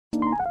So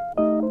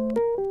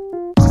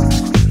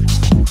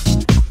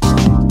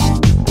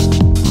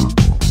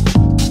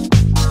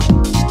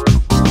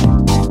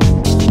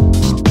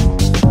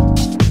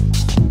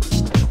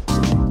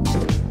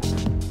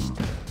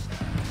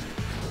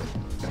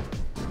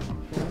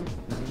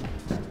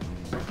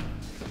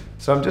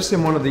I'm just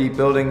in one of the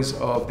buildings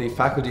of the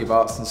Faculty of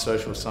Arts and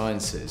Social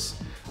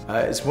Sciences.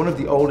 It's one of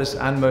the oldest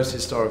and most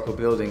historical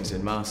buildings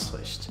in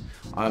Maastricht.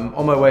 I'm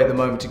on my way at the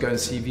moment to go and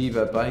see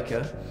Wiebe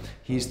Bijker.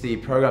 He's the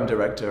Program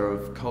Director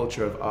of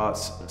Culture of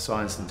Arts,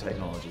 Science and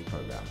Technology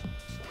Program.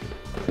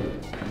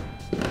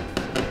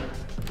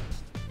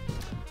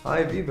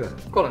 Hi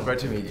Wiebe. Colin. Great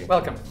to meet you.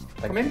 Welcome.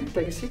 Come in,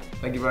 take a seat.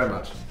 Thank you very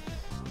much.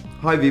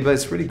 Hi Wiebe,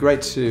 it's really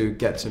great to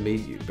get to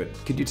meet you, but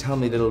could you tell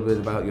me a little bit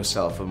about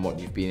yourself and what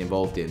you've been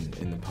involved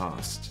in the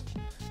past?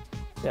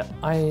 Yeah,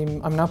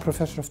 I'm now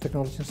Professor of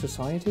Technology and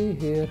Society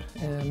here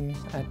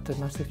at the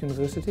Maastricht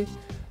University,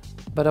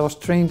 but I was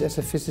trained as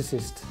a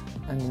physicist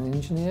and an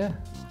engineer,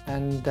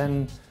 and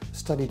then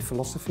studied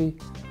philosophy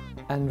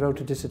and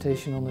wrote a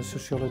dissertation on the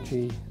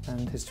sociology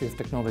and history of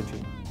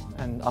technology.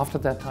 And after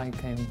that I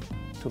came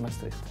to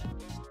Maastricht.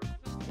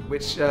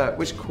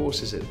 Which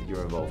course is it that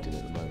you're involved in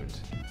at the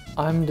moment?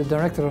 I'm the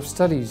Director of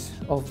Studies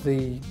of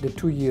the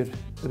 2-year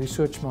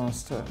research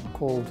master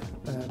called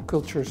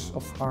Cultures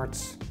of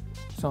Arts,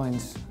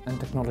 Science and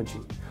Technology.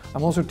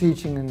 I'm also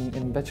teaching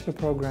in bachelor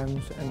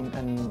programs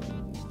and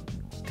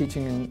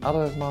teaching in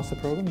other master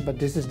programs, but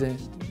this is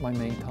my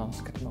main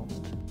task at the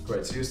moment.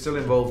 Great, so you're still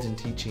involved in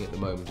teaching at the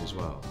moment as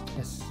well?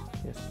 Yes,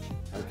 yes.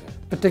 Okay.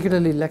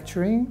 Particularly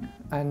lecturing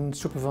and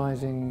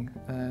supervising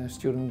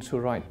students who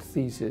write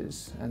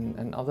theses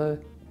and other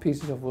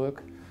pieces of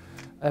work.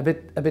 A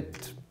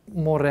bit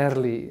more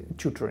rarely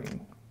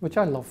tutoring, which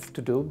I love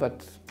to do,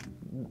 but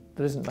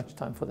there isn't much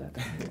time for that.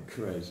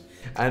 Great.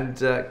 And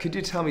could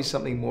you tell me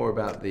something more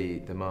about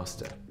the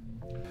master?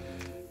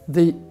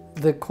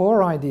 The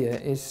core idea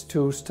is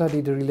to study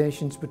the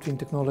relations between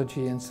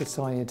technology and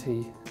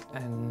society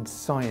and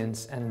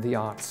science and the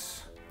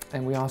arts.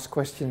 And we ask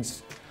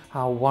questions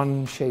how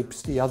one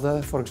shapes the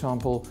other. For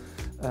example,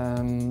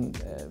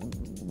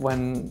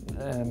 when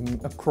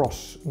a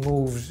cross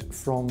moves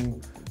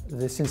from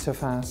the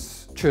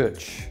Sint-Servaas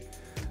church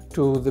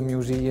to the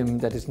museum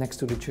that is next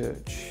to the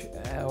church,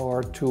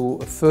 or to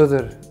a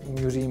further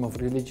museum of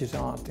religious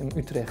art in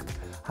Utrecht,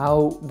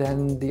 how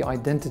then the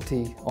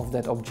identity of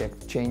that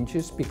object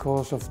changes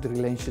because of the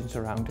relations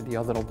around the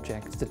other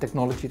objects, the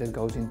technology that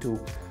goes into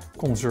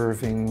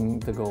conserving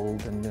the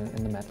gold and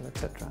the metal,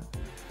 etc.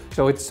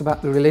 So it's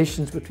about the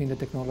relations between the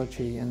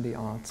technology and the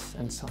arts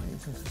and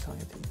science and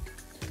society.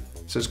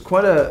 So it's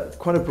quite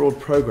a broad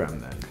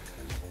program then.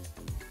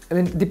 I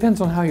mean, it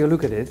depends on how you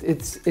look at it.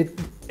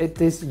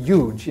 It is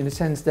huge in the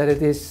sense that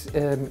it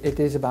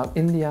is about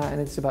India and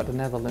it's about the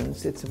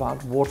Netherlands. It's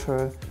about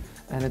water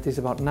and it is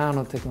about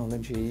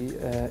nanotechnology.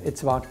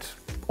 It's about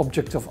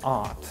objects of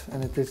art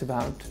and it is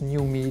about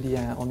new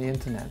media on the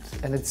internet.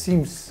 And it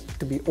seems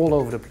to be all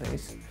over the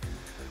place.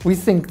 We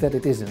think that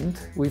it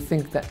isn't. We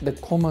think that the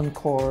common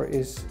core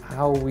is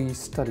how we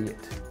study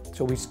it.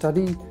 So we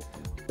study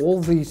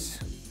all these,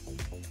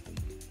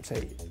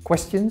 say,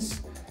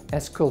 questions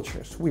as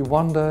cultures. We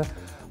wonder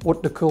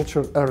what the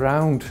culture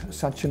around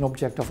such an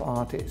object of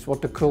art is,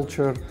 what the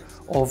culture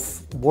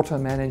of water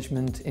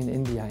management in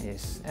India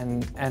is,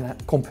 and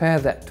compare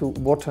that to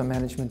water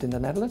management in the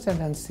Netherlands, and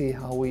then see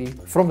how we,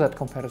 from that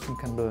comparison,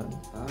 can learn.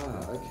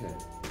 Ah, okay.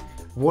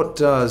 What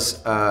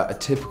does a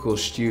typical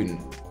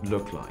student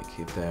look like,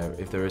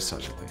 if there is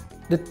such a thing?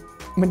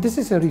 I mean, this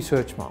is a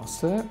research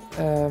master.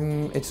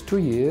 It's 2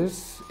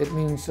 years. It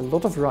means a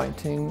lot of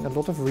writing, a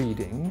lot of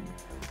reading.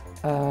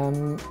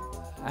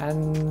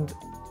 And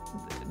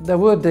there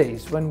were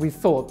days when we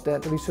thought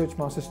that research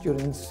master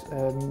students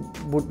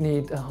would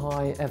need a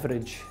high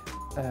average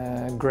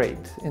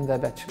grade in their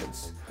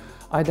bachelors.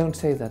 I don't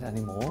say that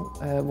anymore.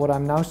 What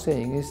I'm now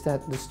saying is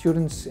that the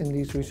students in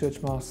these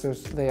research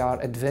masters, they are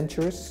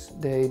adventurous,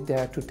 they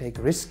dare to take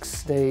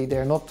risks, they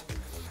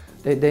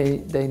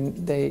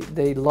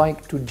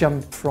like to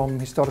jump from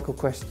historical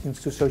questions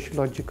to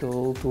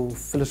sociological to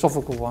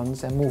philosophical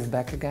ones and move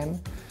back again.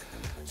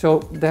 So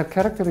their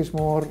character is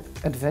more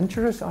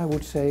adventurous, I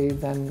would say,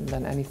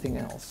 than anything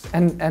else.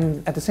 And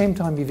at the same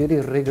time be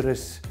very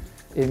rigorous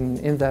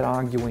in their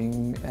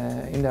arguing,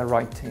 in their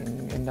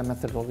writing, in their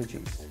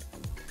methodologies.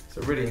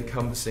 So really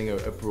encompassing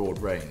a broad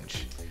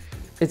range.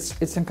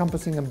 It's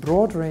encompassing a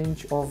broad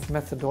range of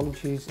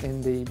methodologies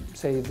in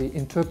the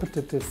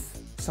interpretative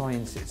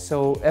sciences.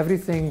 So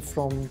everything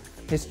from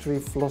history,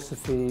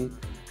 philosophy,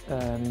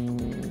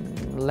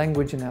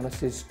 language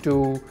analysis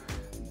to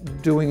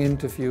doing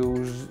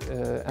interviews,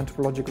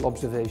 anthropological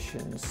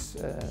observations,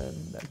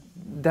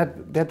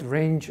 that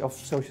range of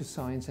social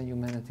science and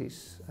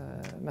humanities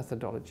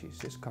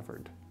methodologies is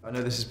covered. I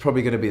know this is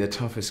probably going to be the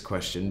toughest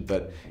question,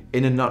 but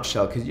in a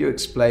nutshell, could you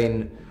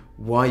explain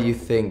why you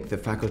think the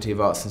Faculty of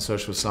Arts and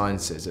Social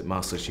Sciences at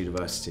Maastricht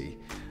University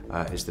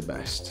is the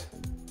best?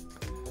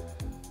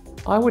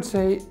 I would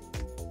say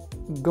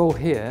go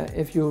here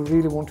if you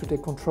really want to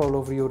take control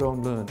over your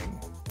own learning.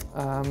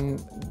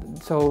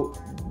 So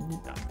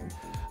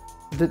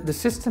the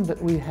system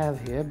that we have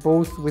here,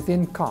 both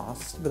within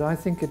CAST, but I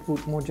think it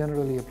would more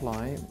generally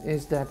apply,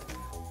 is that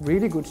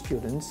really good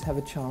students have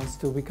a chance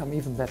to become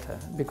even better,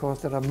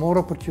 because there are more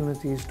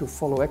opportunities to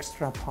follow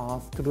extra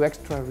paths, to do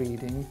extra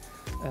reading,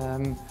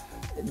 and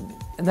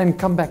then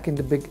come back in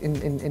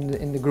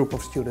the group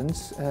of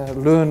students,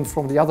 learn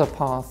from the other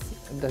path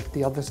that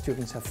the other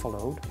students have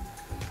followed.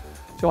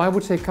 So I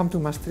would say come to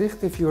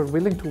Maastricht if you are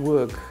willing to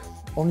work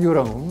on your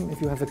own, if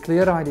you have a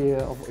clear idea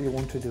of what you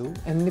want to do,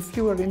 and if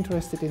you are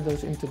interested in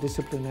those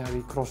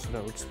interdisciplinary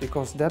crossroads,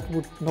 because that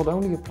would not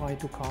only apply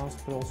to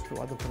CAST but also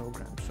to other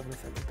programs of the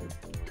faculty.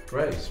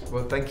 Great.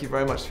 Well, thank you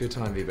very much for your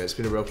time, Wiebe. It's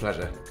been a real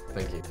pleasure.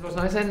 Thank you. It was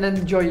nice, and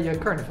enjoy your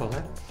carnival.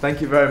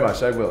 Thank you very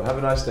much. I will. Have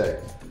a nice day.